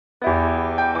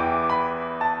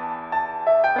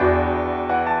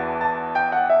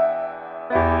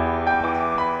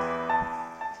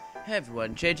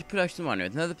everyone, JJ Production 1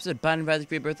 with another episode of Binding of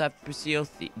Isaac Rebirth Afterbirth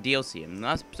DLC. In the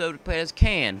last episode, we played as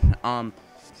Cain,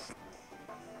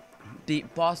 the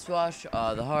boss rush,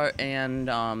 the heart,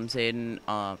 and, Satan,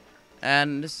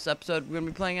 and this episode, we're gonna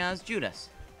be playing as Judas.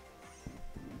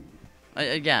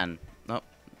 Again. Oh.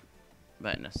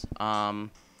 Brightness.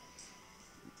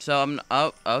 So,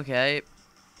 oh, okay.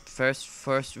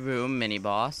 First room,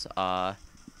 mini-boss,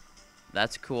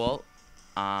 that's cool.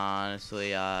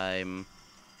 Honestly, I'm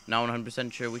not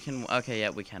 100% sure we can. Okay, yeah,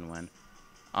 we can win.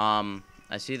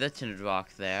 I see the tinted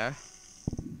rock there,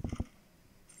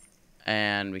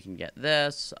 and we can get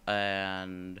this.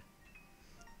 And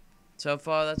so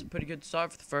far, that's a pretty good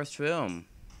start for the first room.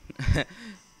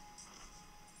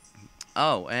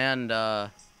 Oh, and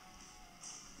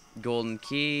golden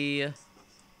key.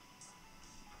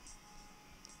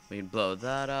 We can blow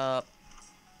that up.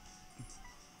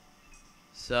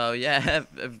 So, yeah,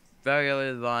 very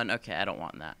early on. Okay, I don't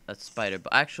want that. That's spider.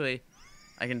 But actually,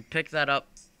 I can pick that up.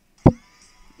 And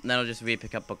then I'll just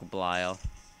re-pick up Book of Belial.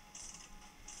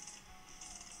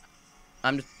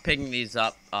 I'm just picking these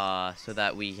up so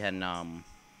that we can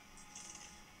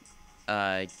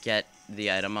get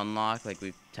the item unlocked. Like,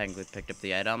 we've technically picked up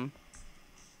the item.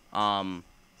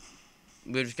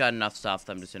 We've just got enough stuff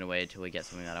that I'm just going to wait until we get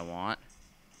something that I want.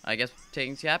 I guess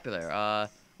taking scapular.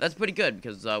 That's pretty good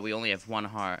because we only have one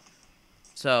heart.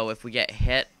 So if we get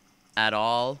hit at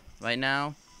all right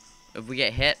now, if we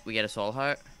get hit, we get a soul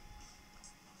heart,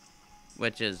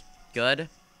 which is good.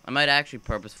 I might actually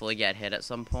purposefully get hit at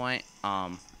some point.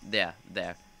 Yeah,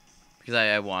 there, because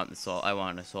I want the soul. I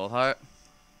want a soul heart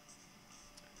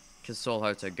because soul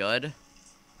hearts are good.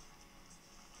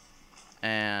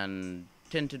 And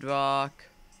tinted rock.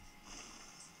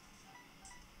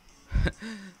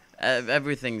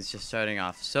 Everything's just starting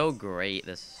off so great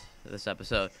this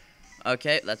episode.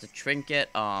 Okay, that's a trinket.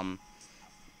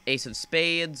 Ace of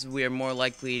spades. We're more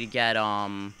likely to get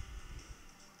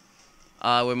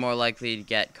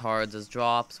cards as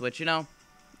drops, which, you know,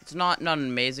 it's not an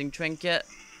amazing trinket,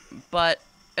 but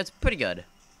it's pretty good.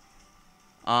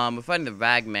 We're fighting the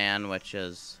Ragman, which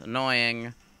is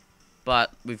annoying,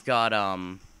 but we've got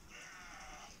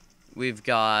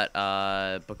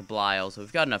Book of Belial, so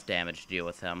we've got enough damage to deal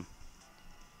with him.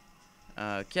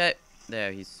 Okay,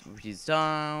 there, he's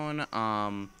down.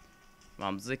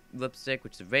 Mom's lipstick,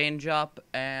 which is a range up,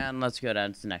 and let's go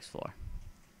down to the next floor.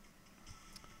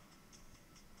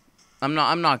 I'm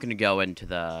not gonna go into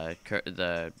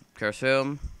the curse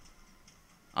room,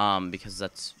 because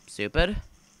that's stupid.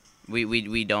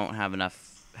 We don't have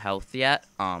enough health yet.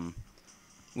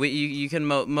 You can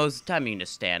most of the time you can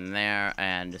just stand there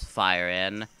and just fire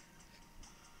in,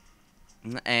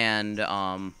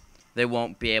 and they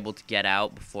won't be able to get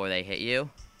out before they hit you.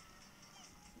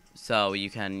 So you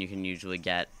can usually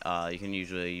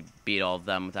beat all of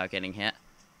them without getting hit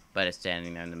by just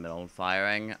standing there in the middle and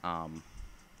firing.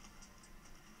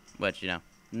 Which, you know,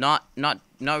 not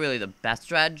really the best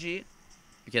strategy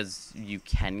because you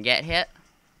can get hit,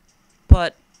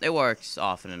 but it works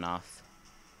often enough.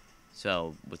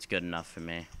 So, what's good enough for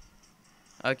me?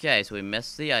 Okay, so we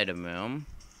missed the item room.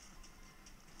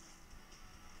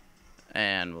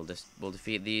 And we'll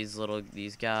defeat these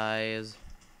guys.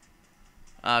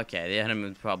 Okay, the item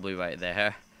room's probably right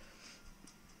there.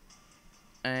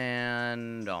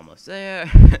 And almost there.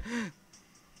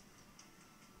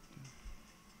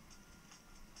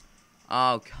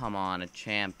 Oh, come on, a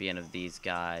champion of these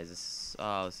guys.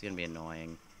 Oh, it's gonna be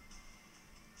annoying.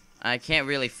 I can't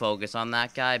really focus on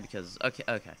that guy because,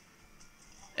 okay.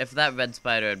 If that red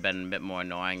spider had been a bit more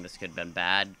annoying, this could have been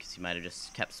bad, because he might have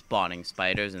just kept spawning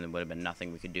spiders, and there would have been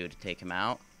nothing we could do to take him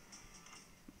out.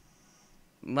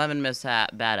 Lemon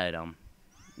mishap, bad item.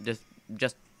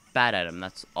 Just bad item,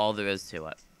 that's all there is to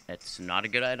it. It's not a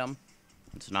good item.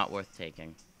 It's not worth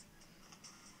taking.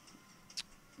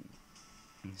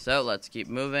 So, let's keep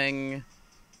moving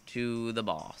to the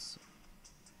boss.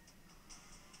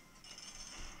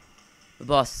 The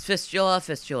boss Fistula.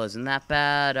 Fistula isn't that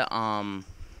bad.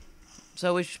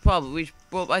 So we should probably,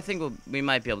 I think we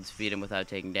might be able to defeat him without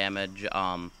taking damage.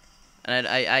 And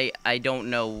I don't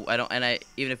know,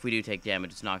 even if we do take damage,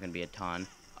 it's not going to be a ton.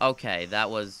 Okay, that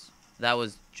was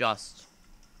just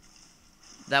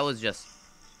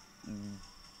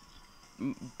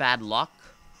bad luck.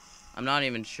 I'm not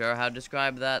even sure how to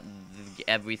describe that.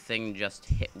 Everything just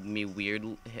hit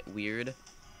weird.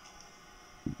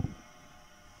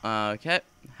 Okay,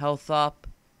 health up,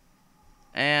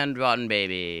 and rotten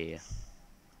baby,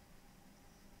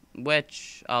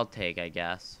 which I'll take, I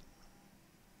guess.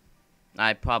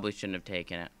 I probably shouldn't have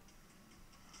taken it.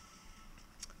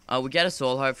 We get a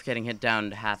soul heart for getting hit down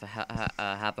to half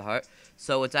a heart.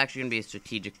 So it's actually gonna be a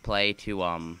strategic play to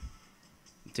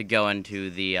go into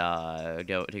the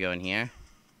go in here.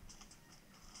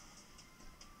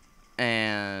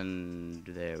 And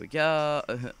there we go.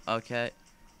 Okay.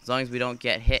 As long as we don't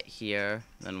get hit here,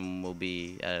 then we'll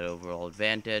be at an overall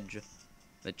advantage.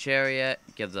 The chariot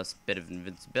gives us a bit of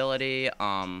invincibility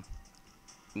on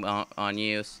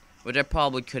use, which I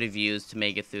probably could have used to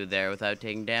make it through there without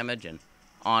taking damage, and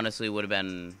honestly would have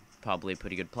been probably a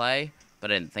pretty good play,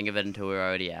 but I didn't think of it until we were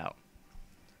already out.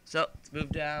 So, let's move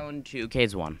down to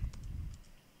Caves 1.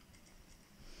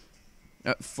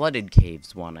 Flooded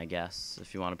Caves 1, I guess,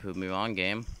 if you want to prove me wrong,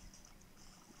 game.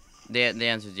 The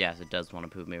answer is yes, it does want to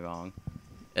prove me wrong.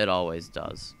 It always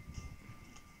does.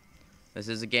 This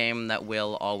is a game that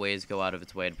will always go out of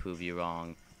its way to prove you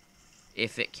wrong,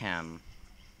 if it can.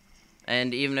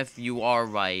 And even if you are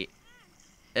right,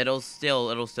 it'll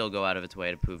still go out of its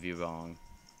way to prove you wrong.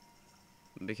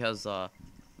 Because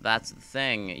that's the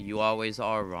thing, you always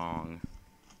are wrong.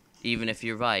 Even if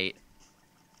you're right,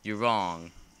 you're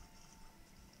wrong.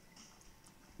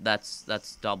 That's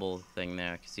double thing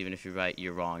there, because even if you're right,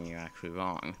 you're wrong, you're actually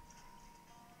wrong.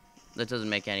 That doesn't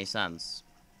make any sense.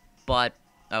 But,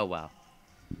 oh well.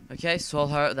 Okay, soul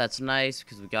heart, that's nice,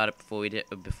 because we got it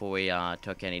before we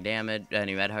took any damage,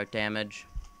 any red heart damage.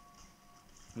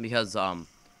 Because,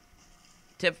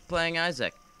 tip for playing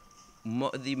Isaac,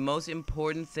 the most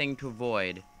important thing to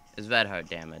avoid is red heart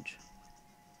damage.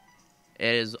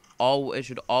 It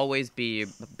should always be your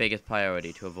biggest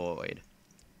priority to avoid.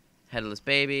 Headless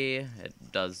baby, it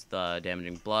does the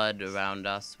damaging blood around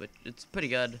us, which it's pretty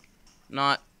good.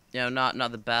 Not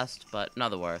the best, but not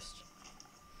the worst.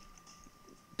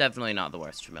 Definitely not the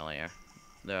worst familiar.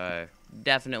 There are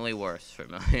definitely worse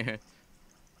familiar.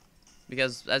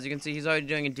 Because, as you can see, he's already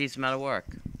doing a decent amount of work.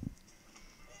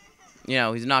 You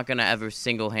know, he's not gonna ever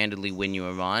single-handedly win you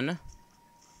a run,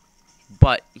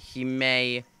 but he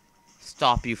may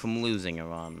stop you from losing a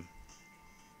run.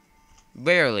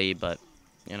 Rarely, but,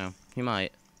 you know, he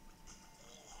might.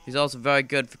 He's also very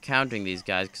good for countering these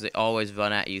guys, because they always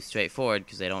run at you straight forward,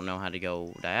 because they don't know how to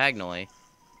go diagonally.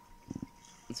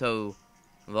 So,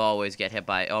 they'll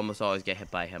almost always get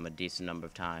hit by him a decent number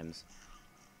of times.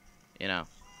 You know.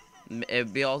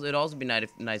 It'd also be nice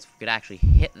if we could actually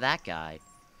hit that guy.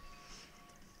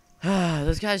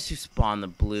 Those guys who spawn the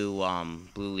blue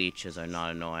leeches are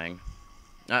not annoying.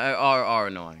 Are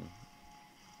annoying.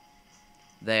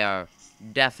 They are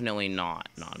definitely not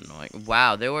annoying.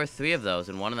 Wow, there were 3 of those,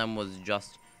 and one of them was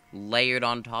just layered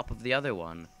on top of the other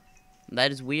one.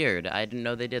 That is weird. I didn't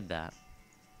know they did that.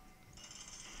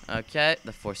 Okay,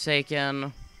 the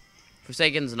Forsaken.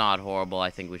 Forsaken's not horrible. I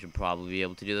think we should probably be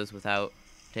able to do this without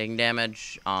taking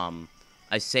damage.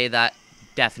 I say that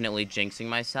definitely jinxing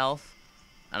myself,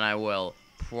 and I will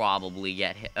probably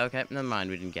get hit. Okay, never mind,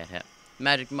 we didn't get hit.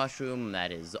 Magic Mushroom,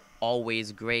 that is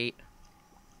always great.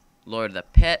 Lord of the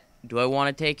Pit. Do I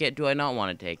want to take it? Do I not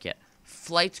want to take it?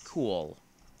 Flight's cool.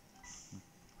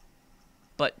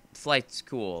 But flight's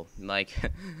cool. Like,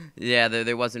 yeah,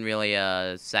 there wasn't really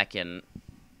a second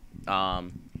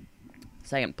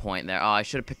point there. Oh, I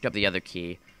should have picked up the other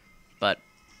key. But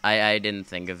I didn't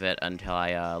think of it until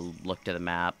I looked at the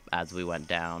map as we went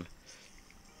down.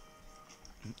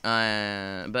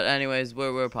 But anyways,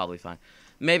 we're probably fine.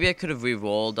 Maybe I could have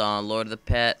re-rolled on Lord of the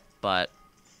Pit, but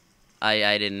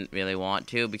I didn't really want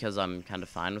to because I'm kind of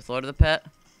fine with Lord of the Pit.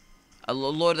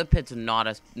 Lord of the Pit's not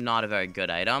a very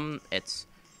good item. It's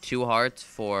 2 hearts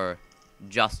for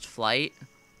just flight.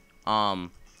 In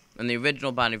the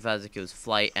original Binding of Isaac, it was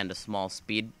flight and a small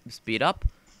speed up,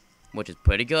 which is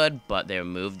pretty good, but they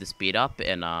removed the speed up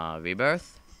in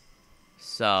Rebirth.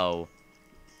 So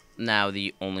now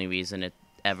the only reason it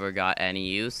ever got any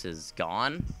use is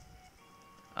gone.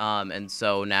 And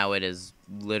so now it is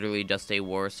literally just a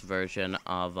worse version of,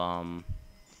 dang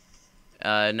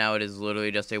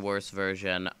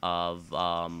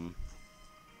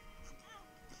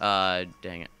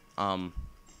it,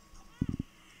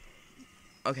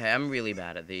 okay, I'm really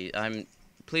bad at these,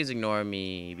 please ignore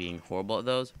me being horrible at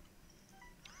those.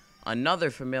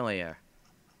 Another familiar,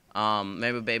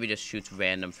 maybe Baby just shoots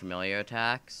random familiar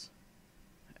attacks.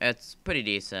 It's pretty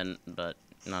decent, but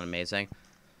not amazing.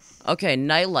 Okay,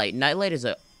 Nightlight. Nightlight is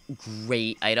a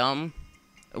great item.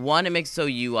 One, it makes so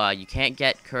you can't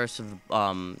get Curse of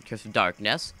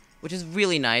Darkness, which is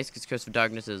really nice because Curse of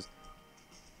Darkness is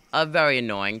a very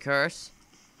annoying curse.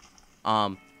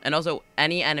 And also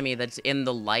any enemy that's in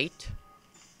the light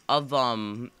of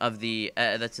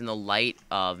that's in the light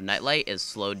of Nightlight is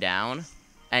slowed down.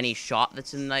 Any shot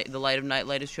that's in the light of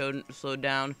Nightlight is slowed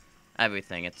down.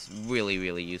 Everything. It's really,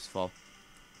 really useful.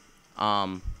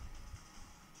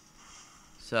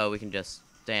 So we can just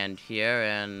stand here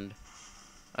and...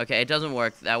 Okay, it doesn't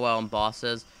work that well on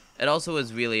bosses. It also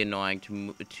is really annoying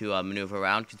to maneuver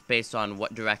around, because it's based on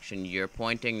what direction you're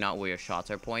pointing, not where your shots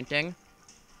are pointing.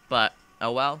 But,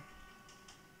 oh well.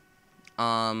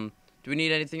 Do we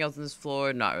need anything else on this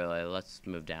floor? Not really. Let's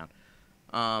move down.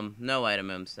 No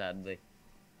item, sadly.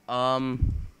 What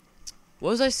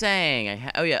was I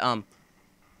saying? Oh yeah,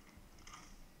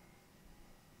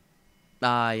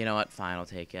 you know what? Fine, I'll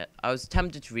take it. I was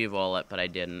tempted to re-roll it, but I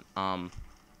didn't.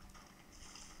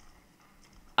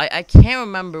 I can't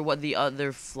remember what the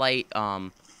other flight,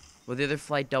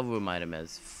 double room item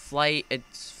is.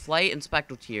 It's Flight and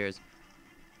Spectral Tears.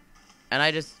 And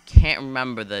I just can't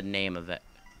remember the name of it.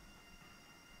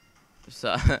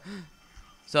 So, I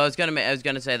was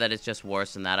gonna say that it's just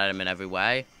worse than that item in every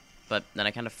way, but then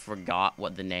I kind of forgot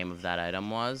what the name of that item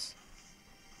was.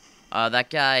 That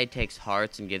guy takes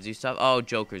hearts and gives you stuff. Oh,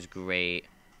 Joker's great.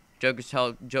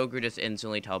 Joker just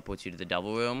instantly teleports you to the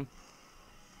devil room.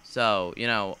 So, you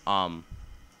know,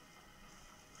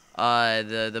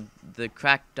 the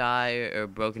cracked die or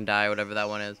broken die or whatever that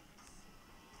one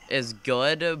is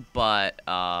good, but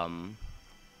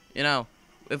you know,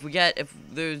 if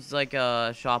there's like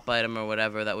a shop item or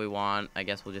whatever that we want, I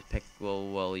guess we'll just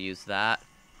we'll use that,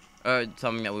 or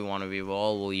something that we want to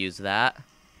reroll, we'll use that.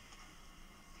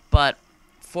 But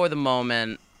for the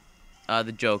moment,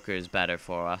 the Joker is better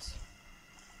for us.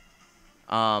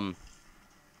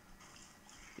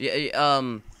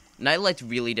 Nightlight's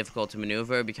really difficult to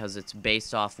maneuver because it's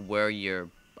based off where your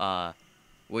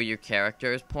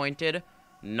character is pointed,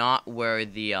 not where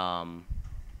the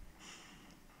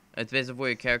it's based off where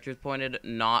your character is pointed,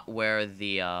 not where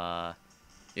the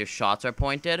your shots are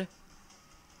pointed,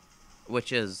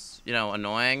 which is, you know,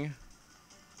 annoying.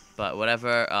 But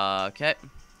whatever. Okay.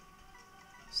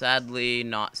 Sadly,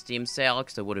 not Steam Sale,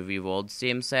 because I would have re-rolled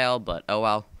Steam Sale, but oh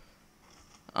well.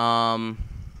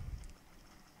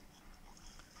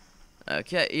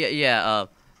 Okay, yeah,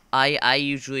 I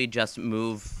usually just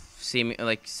move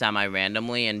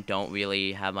semi-randomly and don't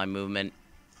really have my movement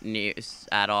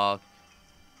at all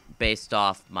based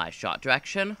off my shot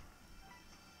direction.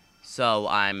 So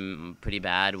I'm pretty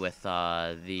bad with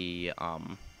the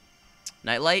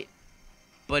Nightlight,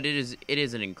 but it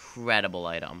is an incredible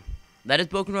item. That is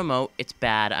broken remote. It's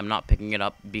bad. I'm not picking it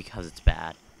up because it's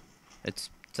bad.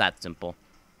 It's that simple.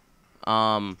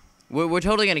 We're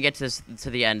totally gonna get to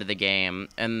the end of the game,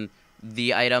 and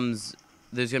the items,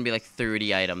 there's gonna be like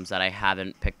 30 items that I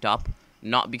haven't picked up,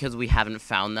 not because we haven't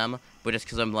found them, but just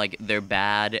because I'm like, they're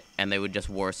bad and they would just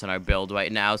worsen our build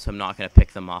right now, so I'm not gonna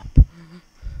pick them up.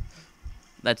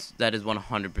 That is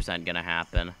 100% gonna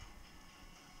happen.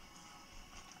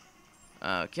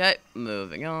 Okay,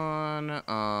 moving on.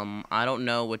 I don't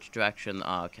know which direction.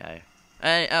 Oh, okay.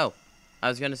 Oh, I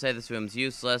was gonna say this room's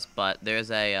useless, but there's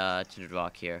a tinted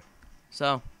rock here,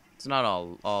 so it's not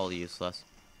all useless.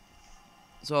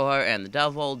 So her and the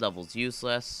devil's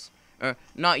useless, or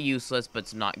not useless, but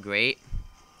it's not great.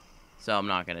 So I'm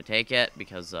not gonna take it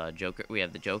because Joker. We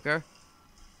have the Joker.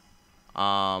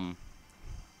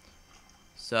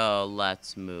 So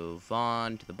let's move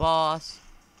on to the boss.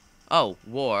 Oh,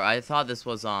 War. I thought this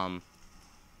was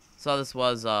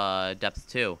Depth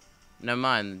 2. Never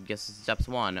mind. Guess it's Depth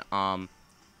 1.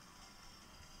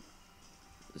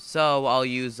 So I'll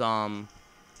use I'm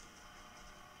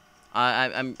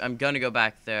gonna go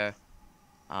back there.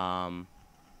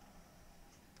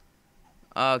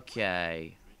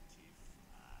 Okay.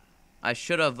 I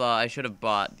should have bought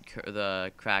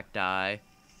the cracked die,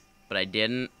 but I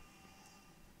didn't.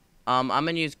 I'm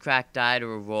gonna use cracked die to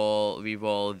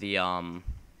re-roll the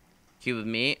cube of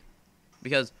meat,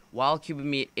 because while cube of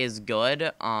meat is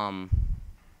good, oh,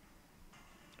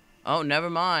 never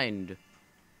mind.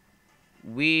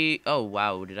 Oh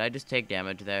wow, did I just take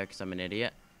damage there because I'm an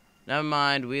idiot? Never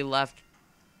mind, we left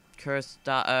cracked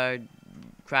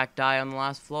die on the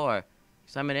last floor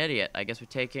because I'm an idiot. I guess we're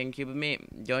taking cube of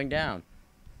meat, going down.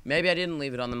 Maybe I didn't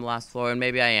leave it on the last floor, and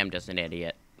maybe I am just an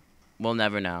idiot. We'll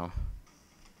never know.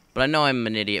 But I know I'm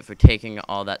an idiot for taking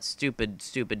all that stupid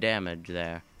damage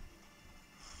there.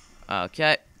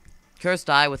 Okay. Cursed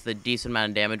Eye with the decent amount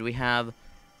of damage we have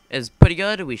is pretty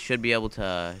good. We should be able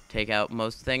to take out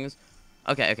most things.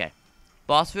 Okay.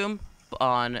 Boss room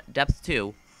on Depth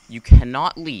 2. You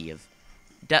cannot leave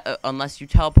unless you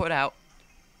teleport out.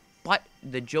 But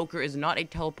the Joker is not a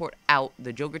teleport out.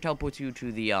 The Joker teleports you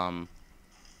to the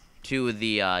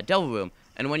devil room.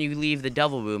 And when you leave the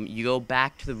devil room, you go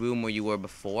back to the room where you were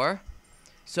before.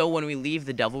 So when we leave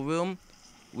the devil room,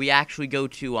 we actually go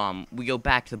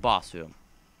back to the boss room.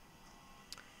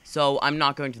 So I'm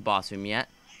not going to the boss room yet,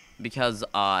 because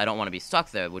I don't want to be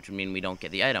stuck there, which would mean we don't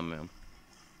get the item room.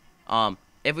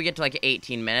 If we get to like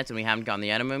 18 minutes and we haven't gotten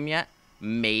the item room yet,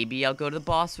 maybe I'll go to the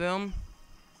boss room,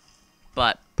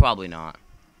 but probably not.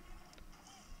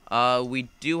 We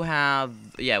do have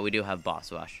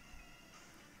boss rush,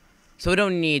 so we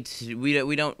don't need to.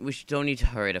 We don't need to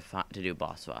hurry to do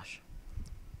boss rush.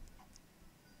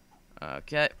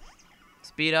 Okay,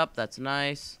 speed up. That's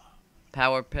nice.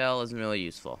 Power pill isn't really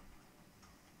useful.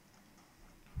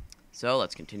 So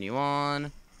let's continue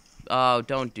on. Oh,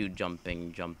 don't do jump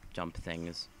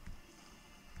things.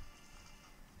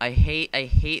 I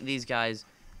hate these guys,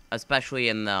 especially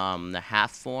in the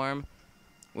half form,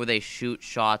 where they shoot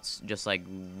shots just like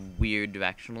weird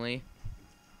directionally.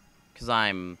 Cause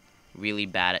I'm really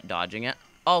bad at dodging it.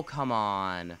 Oh, come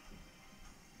on.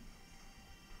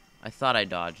 I thought I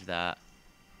dodged that.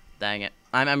 Dang it.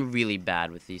 I'm really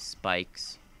bad with these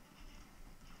spikes.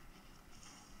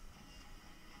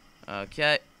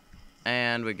 Okay.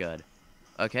 And we're good.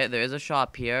 Okay, there is a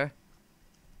shop here.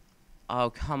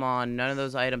 Oh, come on. None of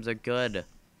those items are good.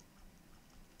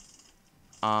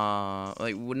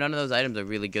 Like, none of those items are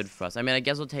really good for us. I mean, I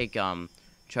guess we'll take,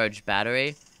 charged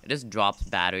battery. It just drops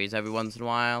batteries every once in a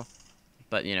while.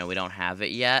 But, you know, we don't have it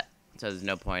yet. So there's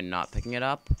no point in not picking it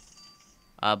up.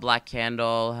 Black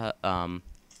candle,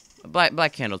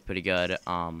 black candle's pretty good.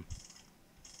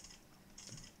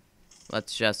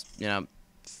 Let's just, you know,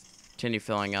 continue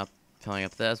filling up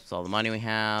this with all the money we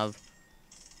have.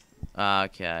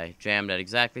 Okay, jammed at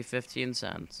exactly 15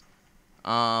 cents.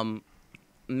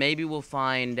 Maybe we'll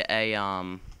find a,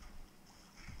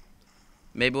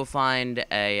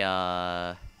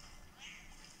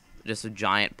 just a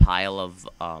giant pile of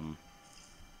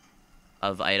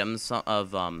items,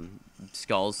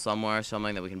 skulls somewhere,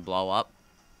 something that we can blow up.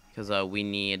 Because, we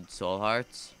need soul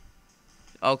hearts.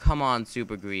 Oh, come on,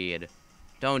 super greed.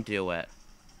 Don't do it.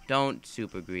 Don't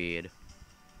super greed.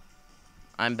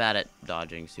 I'm bad at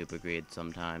dodging super greed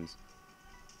sometimes.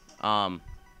 There are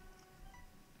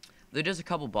just a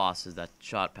couple bosses that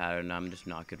shot pattern, and I'm just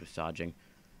not good with dodging.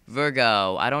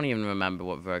 Virgo. I don't even remember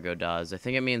what Virgo does. I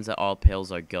think it means that all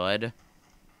pills are good.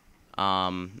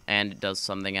 And it does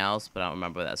something else, but I don't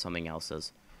remember what that something else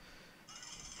is.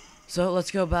 So,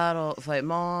 let's go fight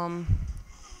Mom.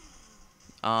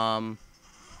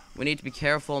 We need to be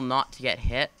careful not to get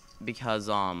hit, because,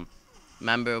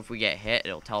 remember, if we get hit,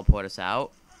 it'll teleport us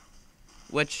out.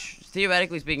 Which,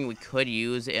 theoretically speaking, we could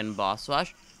use in boss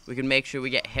rush. We can make sure we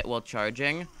get hit while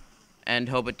charging, and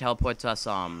hope it teleports us,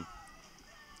 oh,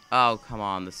 come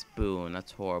on, the spoon,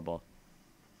 that's horrible.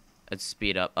 Let's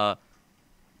speed up,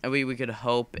 and we could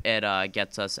hope it,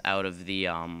 gets us out of the,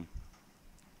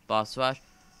 boss rush.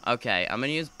 Okay, I'm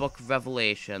gonna use Book of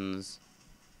Revelations.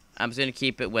 I'm just gonna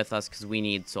keep it with us, because we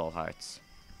need soul hearts.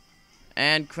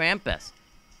 And Krampus,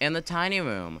 in the tiny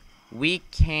room. We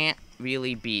can't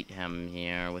really beat him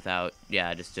here without,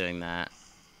 yeah, just doing that.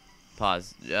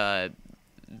 Pause.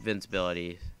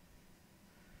 Invincibility.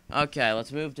 Okay,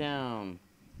 let's move down.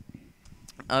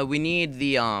 We need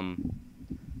the,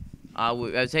 I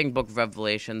was taking Book of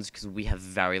Revelations because we have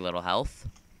very little health.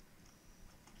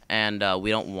 And,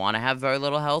 we don't want to have very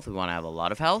little health. We want to have a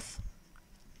lot of health.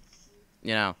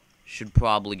 You know, should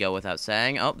probably go without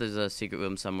saying. Oh, there's a secret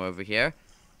room somewhere over here.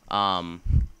 I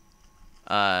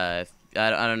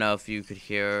don't know if you could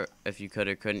hear, if you could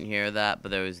or couldn't hear that,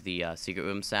 but there was the, secret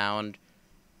room sound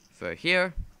for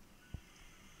here.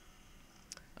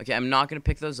 Okay, I'm not gonna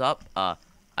pick those up.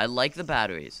 I like the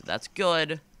batteries. That's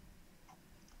good.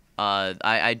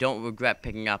 I don't regret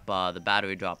picking up, the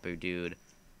battery dropper dude.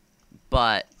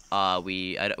 But,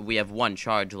 we have one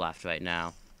charge left right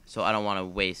now. So I don't want to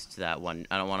waste that one.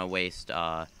 I don't want to waste,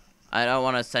 I don't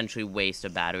want to essentially waste a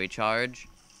battery charge.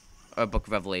 Or a Book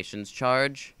of Revelations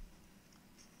charge.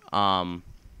 So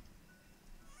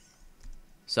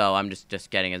I'm just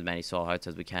getting as many soul hearts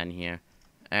as we can here.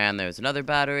 And there's another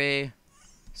battery.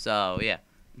 So, yeah.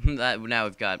 Now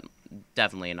we've got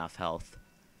definitely enough health.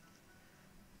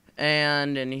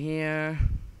 And in here,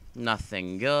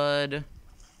 nothing good.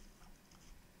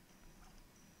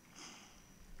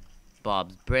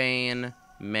 Bob's brain,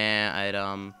 meh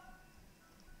item.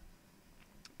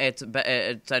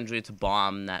 Essentially it's a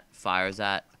bomb that fires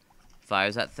at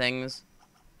things.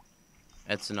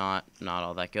 It's not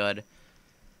all that good.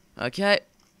 Okay.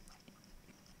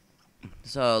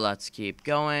 So let's keep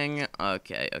going.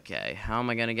 Okay. How am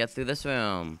I gonna get through this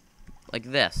room? Like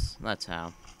this. That's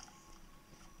how.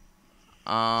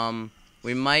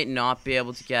 We might not be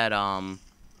able to get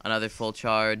another full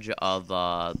charge of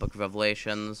Book of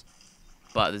Revelations,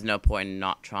 but there's no point in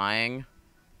not trying.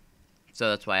 So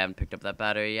that's why I haven't picked up that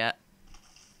battery yet.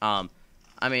 I'm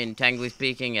I mean, technically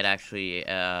speaking, it actually,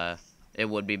 it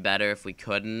would be better if we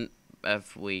couldn't,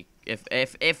 if we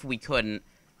couldn't,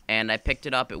 and I picked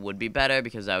it up, it would be better,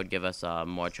 because that would give us,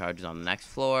 more charges on the next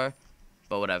floor,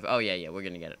 but whatever. Oh, yeah, we're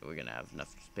gonna get it, we're gonna have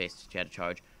enough space to get a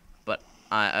charge, but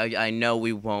I know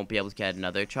we won't be able to get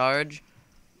another charge,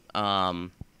 so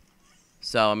I'm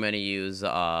gonna use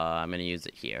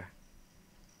it here.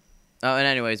 Oh, and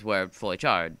anyways, we're fully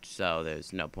charged, so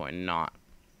there's no point in not.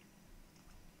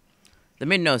 That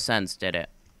made no sense, did it?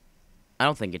 I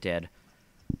don't think it did.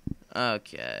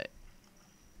 Okay.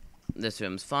 This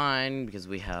room's fine, because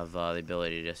we have the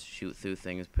ability to just shoot through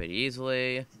things pretty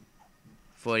easily.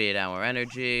 48-hour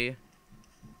energy.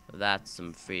 That's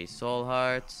some free soul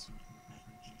hearts.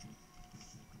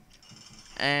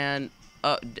 And,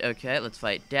 oh, okay, let's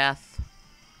fight death.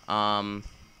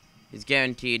 He's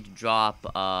guaranteed to drop,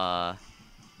 well,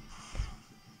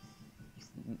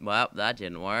 that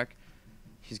didn't work.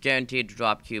 He's guaranteed to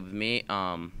drop cube of meat.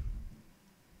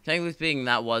 Technically speaking,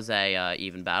 that was a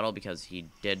even battle because he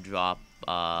did drop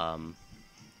a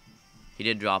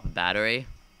battery.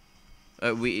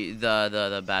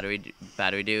 The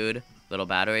battery dude, little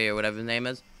battery or whatever his name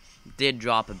is, did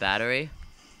drop a battery.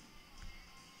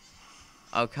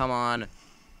 Oh, come on.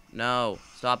 No,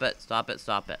 stop it, stop it,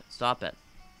 stop it, stop it.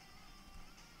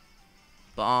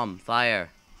 Bomb, fire.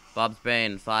 Bob's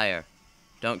Bane, fire.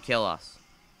 Don't kill us.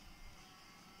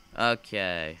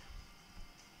 Okay.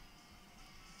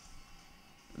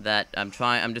 I'm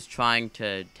just trying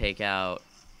to take out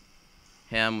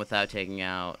him without taking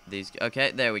out these.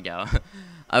 Okay, there we go.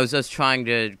 I was just trying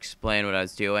to explain what I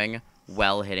was doing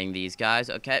while hitting these guys.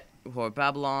 Okay, for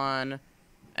Babylon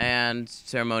and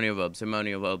Ceremonial Robes.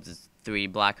 Ceremonial Robes is 3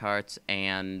 black hearts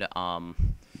and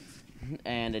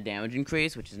a damage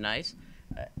increase, which is nice.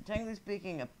 Technically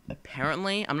speaking,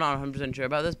 apparently, I'm not 100% sure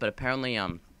about this, but apparently,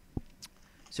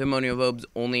 Ceremonial Robes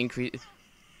only increase.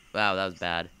 Wow, that was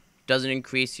bad. Doesn't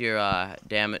increase your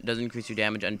damage. Doesn't increase your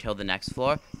damage until the next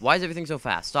floor. Why is everything so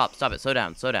fast? Stop! Stop it! Slow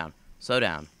down! Slow down! Slow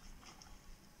down!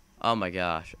 Oh my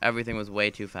gosh! Everything was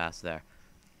way too fast there.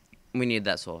 We need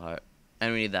that soul heart,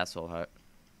 and we need that soul heart.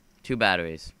 2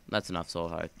 batteries. That's enough soul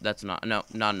hearts. That's not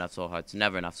enough soul hearts.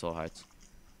 Never enough soul hearts.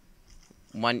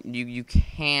 You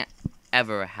can't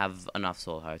ever have enough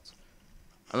soul hearts,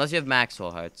 unless you have max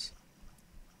soul hearts.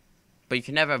 But you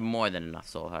can never have more than enough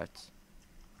soul hearts.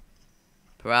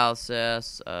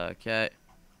 Paralysis, okay.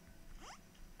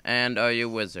 And are you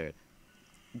a wizard?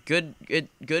 Good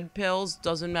pills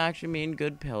doesn't actually mean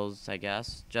good pills, I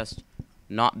guess. Just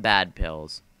not bad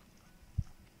pills.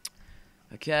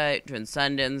 Okay,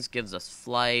 Transcendence gives us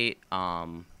flight.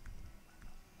 I'm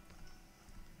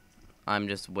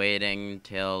just waiting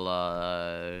till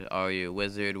are you a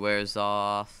wizard wears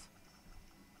off.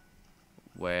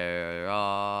 Wear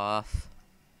off.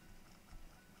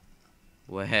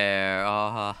 Wear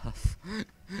off.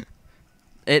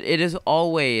 It is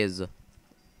always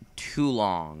too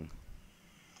long.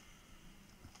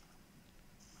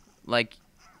 Like,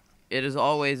 it is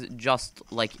always just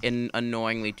like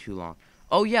annoyingly too long.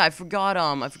 Oh yeah, I forgot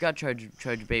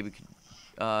Charge Baby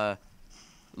could,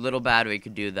 little battery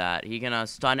could do that. He can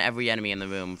stun every enemy in the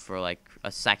room for like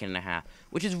a second and a half,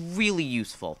 which is really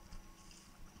useful.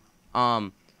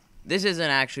 This isn't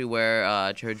actually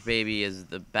where Church Baby is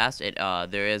the best.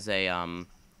 There is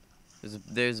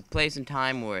there's a place in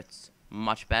time where it's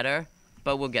much better,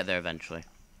 but we'll get there eventually.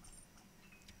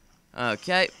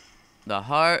 Okay, the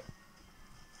heart.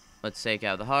 Let's take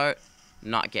out the heart.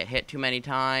 Not get hit too many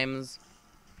times,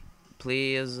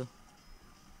 please.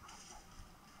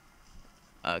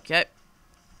 Okay.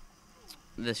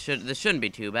 This shouldn't be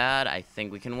too bad. I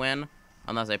think we can win,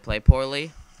 unless I play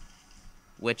poorly,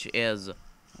 which is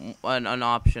an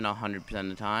option 100% of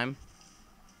the time.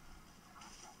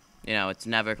 You know, it's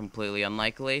never completely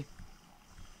unlikely.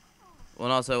 Well,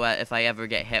 and also, if I ever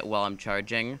get hit while I'm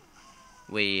charging,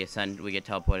 we get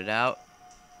teleported out.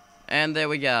 And there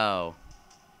we go.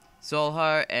 Soul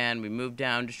Heart, and we move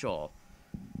down to Shoal.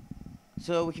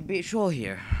 So we can beat Shoal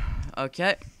here.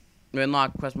 Okay. We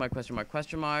unlock question mark, question mark,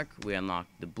 question mark. We unlock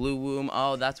the blue womb.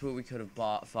 Oh, that's where we could have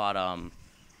fought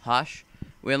Hush.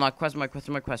 We unlock question mark,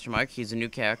 question mark, question mark. He's a new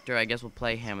character. I guess we'll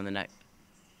play him in the next.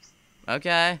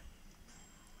 Okay.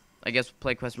 I guess we'll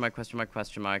play question mark, question mark,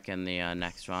 question mark in the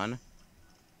next run.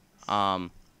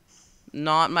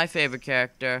 Not my favorite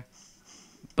character,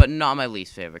 but not my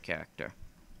least favorite character.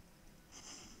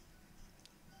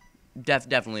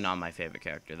 Definitely not my favorite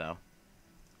character though.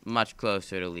 Much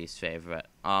closer to least favorite.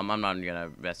 I'm not even gonna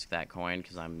risk that coin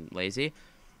because I'm lazy.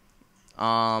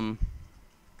 Honestly,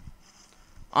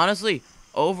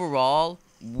 overall,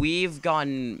 we've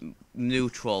gotten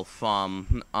neutral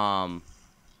from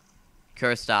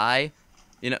Cursed Eye,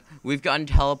 you know, we've gotten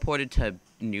teleported to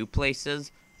new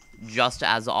places just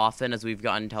as often as we've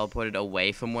gotten teleported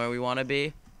away from where we want to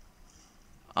be.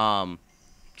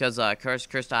 Because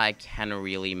Cursed Eye can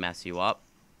really mess you up.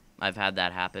 I've had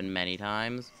that happen many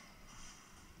times.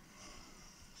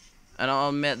 And I'll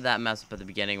admit that mess up at the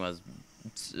beginning was,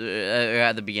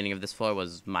 at the beginning of this floor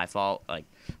was my fault. Like,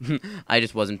 I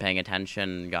just wasn't paying attention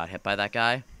and got hit by that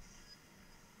guy.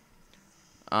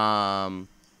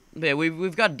 But yeah,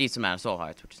 we've got a decent amount of soul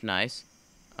hearts, which is nice.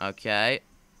 Okay.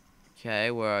 Okay,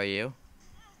 where are you?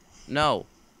 No.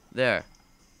 There.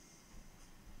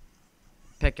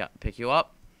 Pick you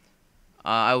up.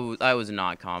 I was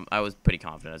pretty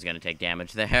confident I was gonna take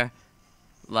damage there.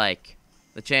 Like,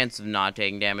 the chance of not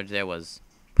taking damage there was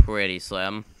pretty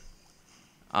slim.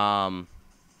 Okay,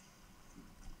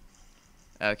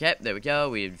 there we go.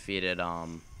 We defeated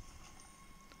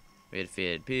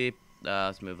Peep.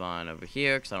 Let's move on over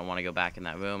here, because I don't want to go back in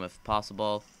that room if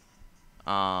possible.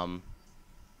 Come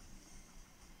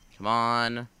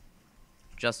on.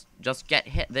 Just get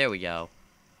hit. There we go.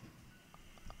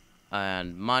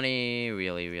 And money,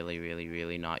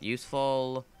 really not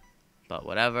useful. But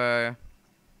whatever.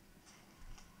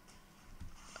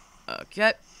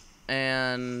 Okay.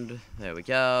 And there we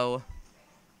go.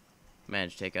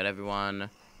 Managed to take out everyone.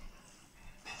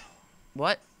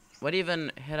 What? What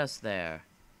even hit us there?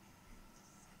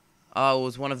 Oh, it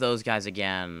was one of those guys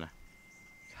again.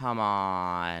 Come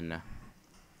on.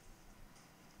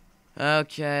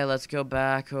 Okay, let's go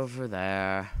back over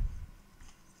there.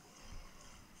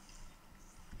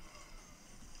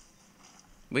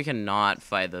 We cannot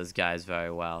fight those guys very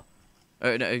well.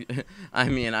 No, I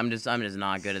mean, I'm just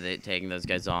not good at taking those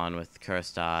guys on with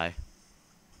Cursed Eye.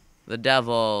 The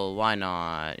devil, why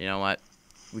not? You know what?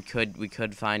 We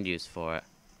could find use for it.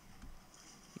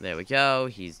 There we go.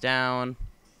 He's down.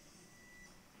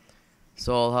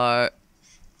 Soul heart.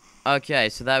 Okay,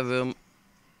 so that room.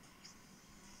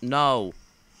 No.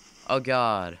 Oh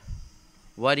God.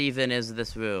 What even is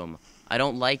this room? I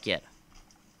don't like it.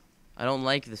 I don't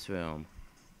like this room.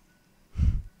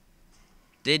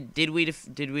 Did we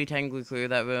technically clear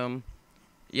that room?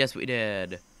 Yes, we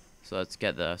did. So let's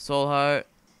get the soul heart.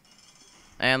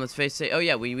 And let's face it. Oh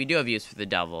yeah, we do have use for the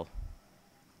devil.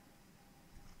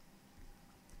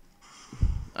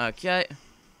 Okay.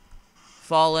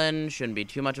 Fallen shouldn't be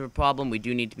too much of a problem. We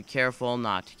do need to be careful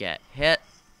not to get hit,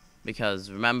 because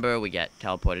remember, we get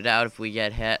teleported out if we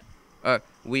get hit, or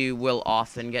we will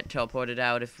often get teleported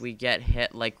out if we get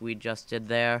hit like we just did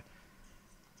there.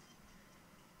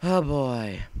 Oh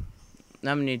boy. I'm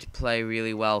gonna need to play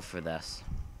really well for this.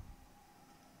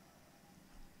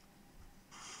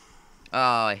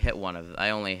 Oh, I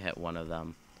only hit one of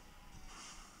them.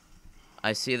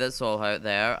 I see that soul heart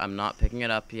there. I'm not picking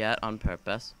it up yet on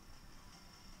purpose,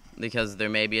 because there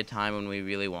may be a time when we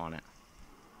really want it.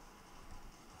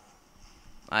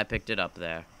 I picked it up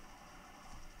there.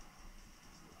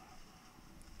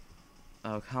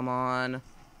 Oh, come on.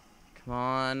 Come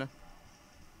on.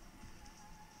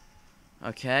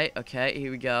 Okay, okay,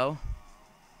 here we go.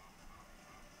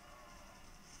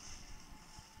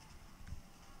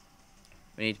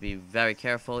 We need to be very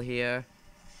careful here.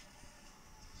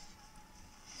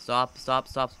 Stop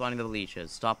spawning the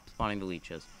leeches. Stop spawning the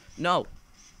leeches. No!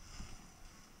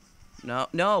 No,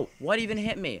 no! What even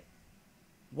hit me?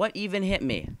 What even hit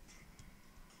me?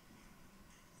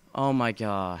 Oh my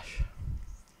gosh.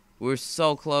 We're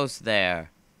so close there.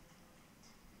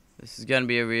 This is gonna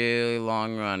be a really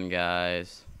long run,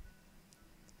 guys.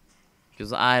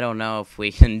 Because I don't know if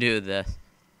we can do this.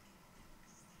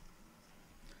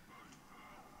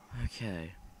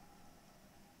 Okay.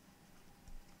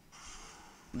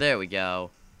 There we go.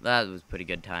 That was pretty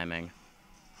good timing.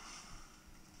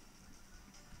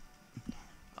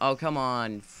 Oh, come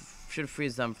on. Should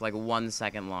freeze them for like 1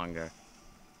 second longer.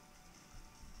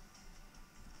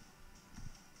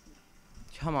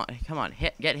 Come on, come on.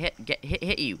 Hit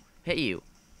you. Hit you.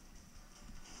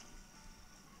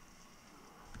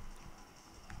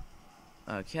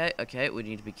 Okay, okay, we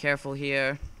need to be careful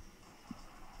here.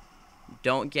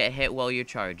 Don't get hit while you're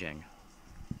charging.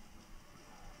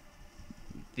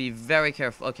 Be very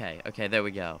careful. Okay, okay, there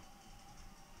we go.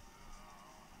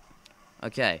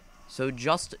 Okay, so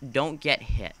just don't get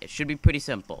hit. It should be pretty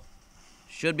simple.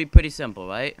 Should be pretty simple,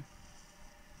 right?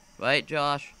 Right,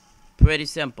 Josh? Pretty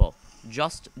simple.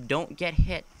 Just don't get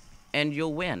hit, and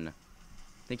you'll win.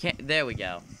 They can't. There we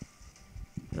go.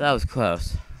 That was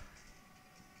close.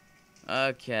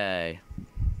 Okay.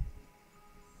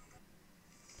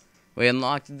 We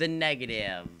unlocked the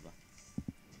negative.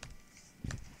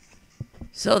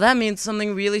 So that means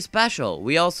something really special.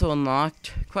 We also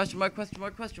unlocked Question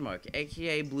mark,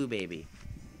 aka Blue Baby.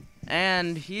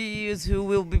 And he is who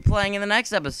we'll be playing in the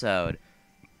next episode,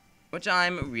 which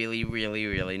I'm really, really,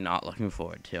 really not looking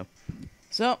forward to.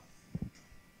 So,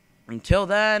 until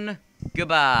then,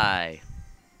 goodbye.